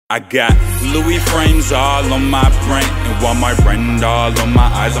I got Louis frames all on my brain and Walmart brand all on my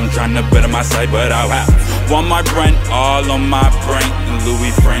eyes. I'm trying to better my sight, but I have Walmart brand all on my brain and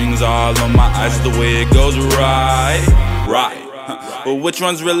Louis frames all on my eyes. The way it goes, right. But which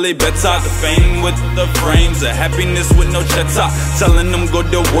one's really better? The fame with the frames, or happiness with no cheddar? Telling them go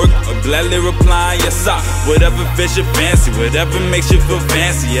to work, or gladly replying yes sir. Whatever fits your fancy, whatever makes you feel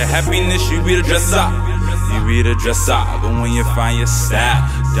fancy. Your happiness, you be the dresser. You be the dresser, but when you find your style,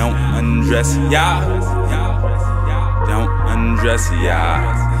 don't undress, yeah. Don't undress,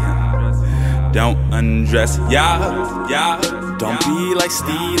 yeah. Don't undress, yeah. Don't be like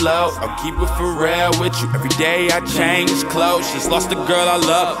Stilo, I'll keep it for real with you. Every day I change clothes. Just lost a girl I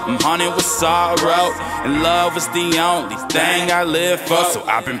love, I'm haunted with sorrow. And love is the only thing I live for. So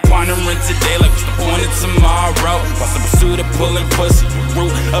I've been pondering today like what's the point of tomorrow. What's the pursuit of pulling pussy, the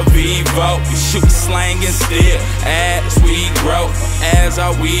root of evil. We shoot slang and steal as we grow, as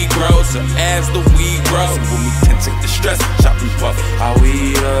our weed grows, so as the weed grows. And when we can take the stress, chop and puff how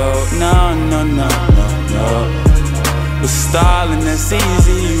we no. We're stalling this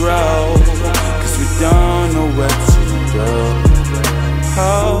easy road, cause we don't know where to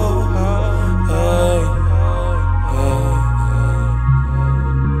go.